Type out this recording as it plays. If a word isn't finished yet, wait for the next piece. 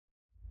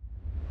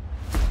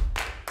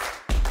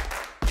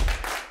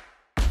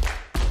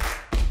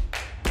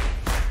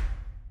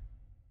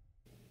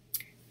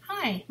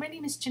Hi, my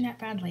name is Jeanette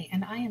Bradley,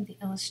 and I am the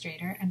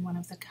illustrator and one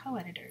of the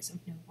co-editors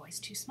of No Voice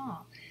Too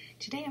Small.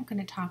 Today I'm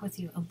going to talk with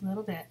you a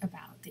little bit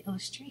about the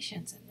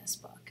illustrations in this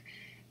book.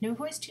 No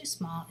Voice Too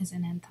Small is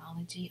an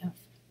anthology of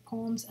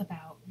poems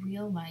about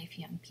real-life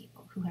young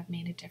people who have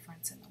made a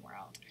difference in the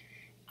world.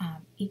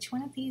 Each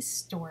one of these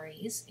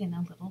stories in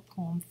a little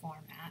poem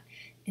format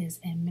is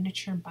a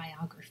miniature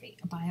biography.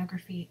 A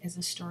biography is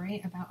a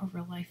story about a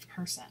real-life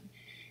person.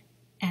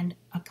 And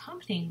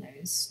accompanying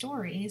those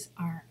stories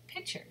are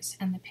pictures,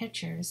 and the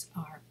pictures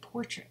are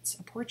portraits.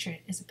 A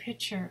portrait is a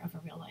picture of a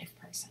real-life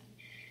person.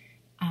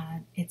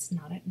 It's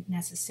not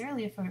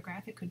necessarily a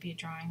photograph. It could be a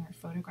drawing or a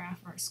photograph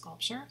or a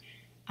sculpture.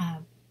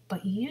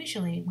 But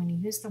usually when you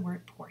use the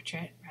word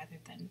portrait rather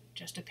than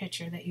just a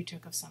picture that you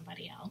took of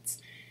somebody else,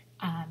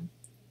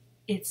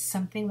 it's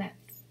something that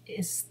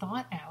is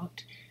thought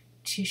out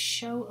to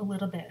show a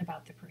little bit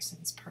about the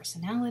person's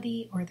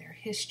personality or their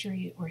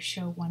history or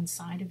show one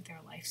side of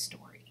their life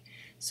story.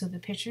 So the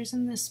pictures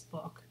in this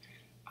book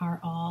are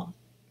all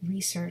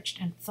researched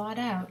and thought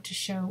out to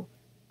show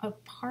a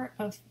part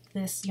of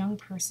this young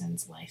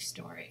person's life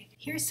story.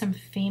 Here's some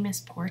famous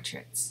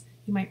portraits.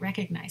 You might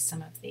recognize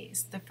some of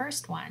these. The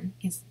first one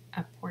is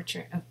a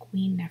portrait of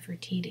Queen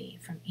Nefertiti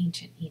from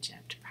ancient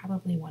Egypt,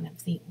 probably one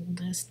of the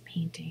oldest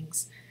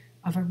paintings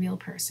of a real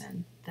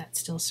person that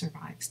still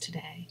survives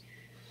today.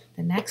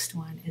 The next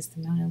one is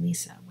the Mona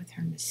Lisa with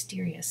her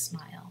mysterious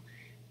smile.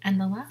 And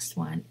the last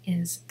one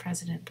is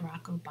President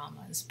Barack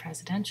Obama's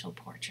presidential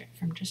portrait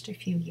from just a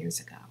few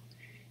years ago.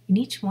 In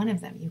each one of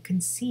them, you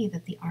can see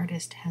that the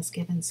artist has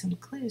given some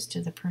clues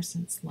to the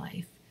person's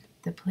life,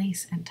 the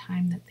place and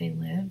time that they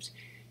lived,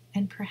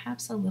 and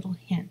perhaps a little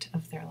hint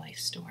of their life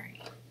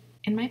story.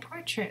 In my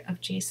portrait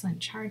of Jacelyn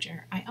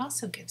Charger, I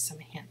also give some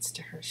hints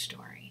to her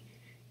story.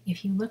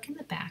 If you look in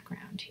the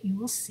background, you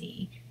will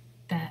see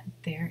that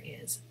there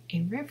is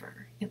a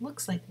river. It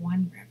looks like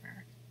one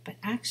river, but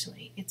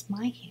actually it's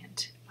my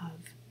hint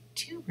of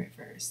two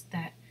rivers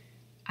that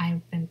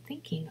I've been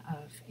thinking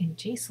of in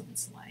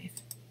Jacelyn's life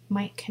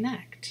might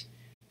connect.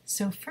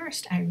 So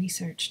first I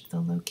researched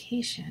the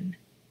location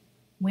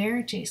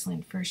where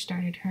Jacelyn first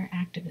started her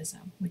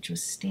activism, which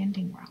was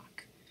Standing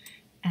Rock.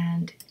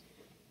 And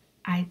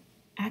I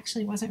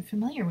actually wasn't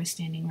familiar with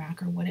Standing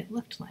Rock or what it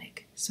looked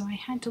like, so I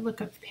had to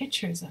look up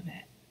pictures of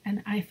it.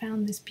 And I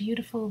found this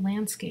beautiful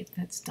landscape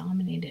that's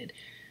dominated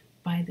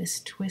by this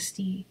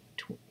twisty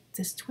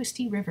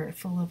river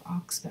full of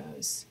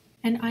oxbows.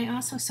 And I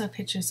also saw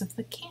pictures of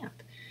the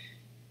camp,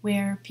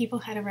 where people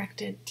had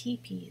erected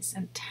teepees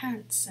and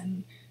tents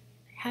and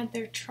had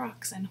their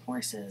trucks and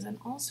horses and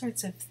all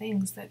sorts of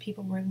things that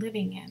people were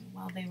living in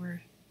while they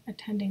were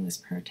attending this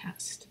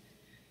protest.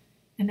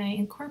 And I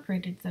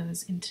incorporated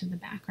those into the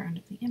background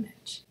of the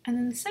image. And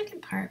then the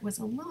second part was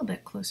a little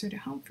bit closer to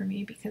home for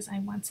me because I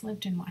once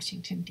lived in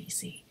Washington,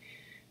 D.C.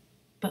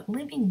 But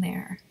living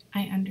there,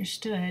 I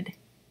understood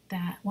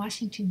that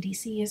Washington,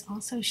 D.C. is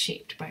also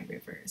shaped by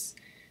rivers.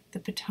 The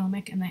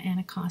Potomac and the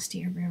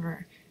Anacostia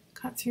River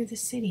cut through the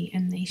city,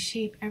 and they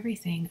shape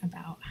everything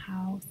about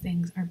how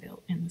things are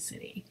built in the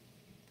city.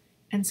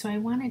 And so I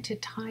wanted to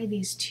tie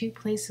these two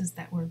places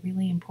that were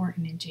really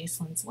important in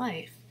Jacelyn's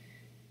life,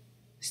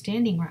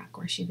 Standing Rock,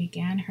 where she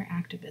began her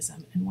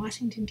activism, and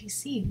Washington,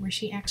 D.C., where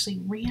she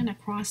actually ran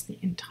across the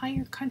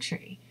entire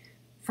country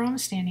from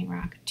Standing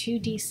Rock to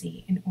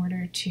D.C. in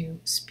order to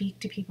speak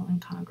to people in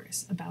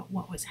Congress about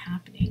what was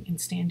happening in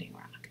Standing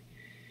Rock.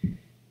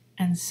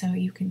 And so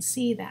you can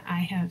see that I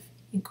have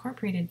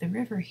incorporated the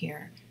river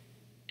here,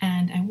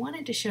 and I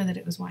wanted to show that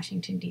it was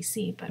Washington,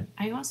 D.C., but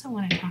I also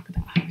want to talk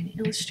about how in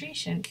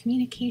illustration,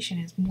 communication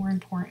is more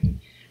important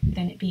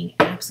than it being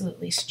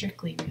absolutely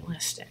strictly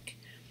realistic.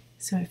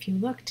 So if you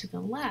look to the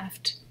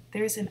left,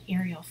 there's an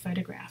aerial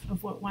photograph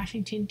of what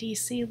Washington,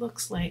 D.C.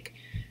 looks like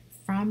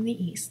from the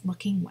east,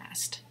 looking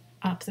west,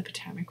 up the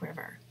Potomac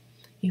River.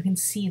 You can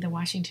see the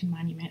Washington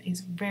Monument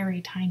is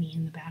very tiny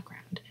in the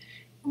background,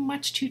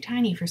 much too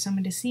tiny for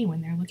someone to see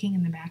when they're looking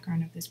in the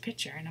background of this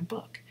picture in a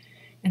book.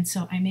 And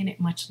so I made it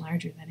much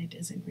larger than it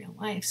is in real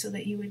life so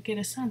that you would get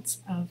a sense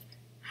of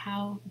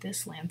how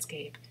this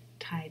landscape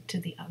tied to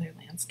the other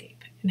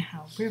landscape, and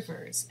how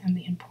rivers and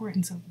the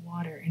importance of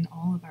water in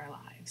all of our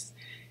lives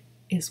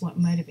is what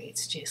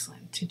motivates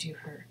Jacelyn to do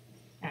her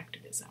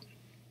activism.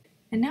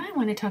 And now I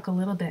want to talk a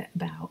little bit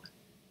about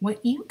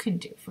what you can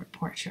do for a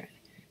portrait.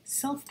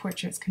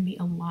 Self-portraits can be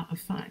a lot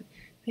of fun.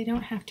 They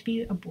don't have to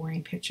be a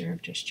boring picture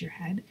of just your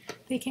head.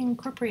 They can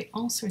incorporate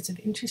all sorts of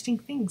interesting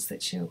things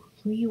that show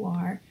who you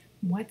are,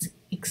 what's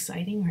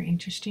exciting or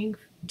interesting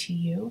to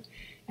you,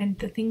 and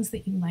the things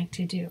that you like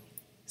to do.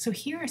 So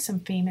here are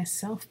some famous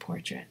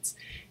self-portraits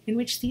in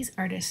which these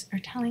artists are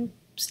telling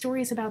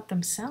stories about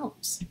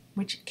themselves,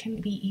 which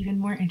can be even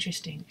more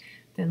interesting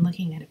than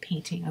looking at a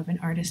painting of an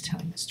artist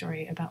telling a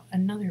story about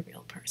another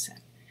real person.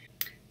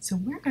 So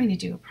we're going to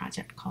do a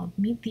project called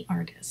Meet the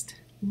Artist.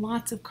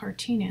 Lots of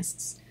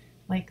cartoonists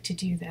like to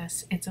do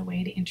this. It's a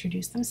way to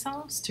introduce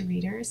themselves to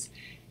readers,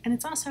 and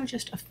it's also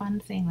just a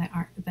fun thing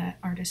that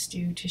artists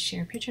do to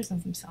share pictures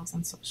of themselves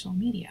on social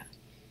media.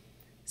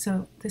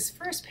 So this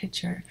first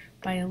picture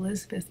by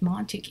Elizabeth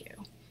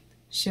Montague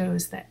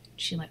shows that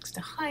she likes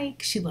to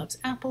hike, she loves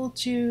apple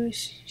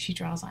juice, she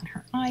draws on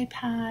her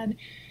iPad,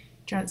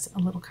 draws a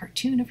little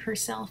cartoon of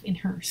herself in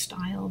her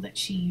style that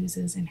she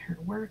uses in her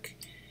work,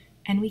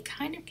 and we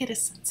kind of get a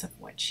sense of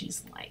what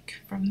she's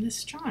like from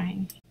this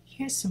drawing.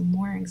 Here's some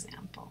more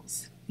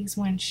examples. These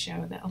ones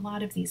show that a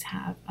lot of these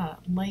have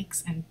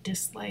likes and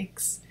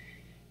dislikes,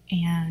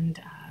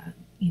 and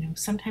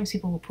sometimes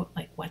people will put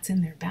like what's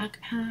in their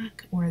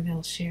backpack, or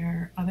they'll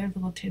share other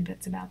little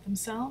tidbits about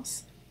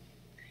themselves.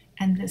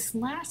 And this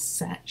last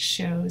set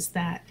shows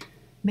that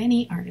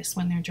many artists,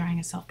 when they're drawing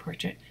a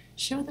self-portrait,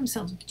 show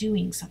themselves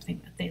doing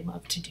something that they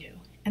love to do.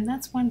 And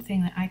that's one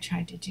thing that I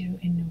tried to do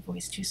in No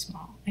Voice Too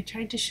Small. I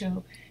tried to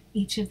show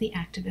each of the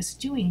activists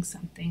doing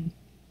something.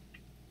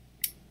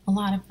 A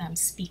lot of them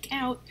speak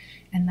out,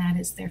 and that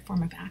is their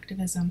form of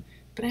activism,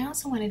 but I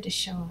also wanted to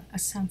show a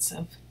sense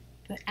of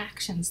the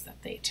actions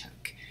that they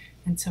took.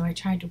 And so I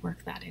tried to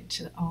work that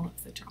into all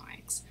of the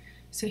drawings.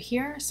 So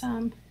here are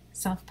some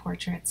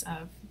self-portraits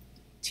of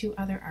two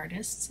other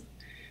artists,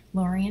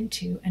 Lorian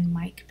Tu and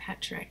Mike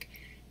Petrick,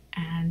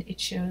 and it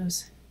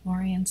shows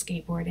Lorian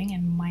skateboarding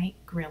and Mike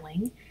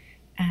grilling,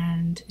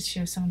 and it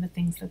shows some of the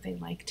things that they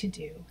like to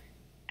do.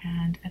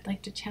 And I'd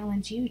like to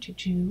challenge you to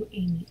do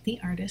a Meet the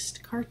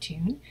Artist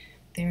cartoon.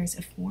 There's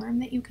a form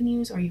that you can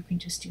use, or you can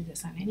just do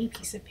this on any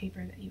piece of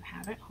paper that you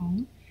have at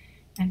home.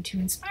 And to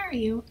inspire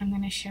you, I'm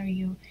going to show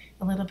you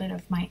a little bit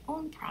of my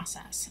own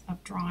process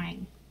of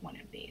drawing one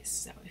of these.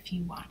 So if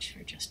you watch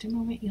for just a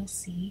moment, you'll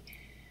see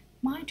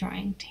my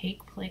drawing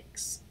take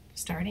place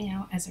starting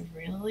out as a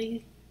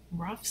really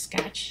rough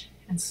sketch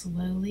and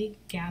slowly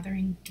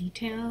gathering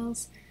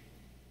details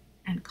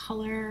and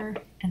color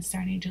and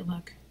starting to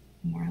look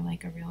more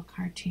like a real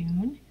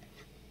cartoon.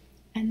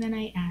 And then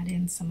I add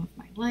in some of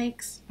my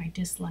likes, my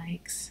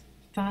dislikes,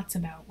 thoughts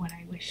about what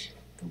I wish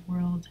the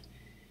world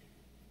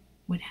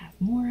would have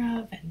more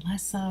of and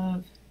less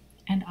of,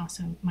 and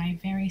also my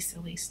very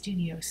silly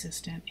studio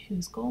assistant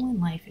whose goal in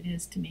life it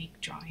is to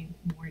make drawing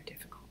more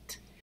difficult.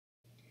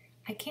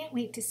 I can't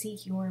wait to see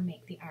your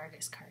Make the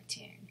Artist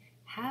cartoon.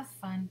 Have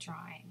fun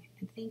drawing,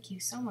 and thank you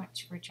so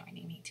much for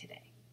joining me today.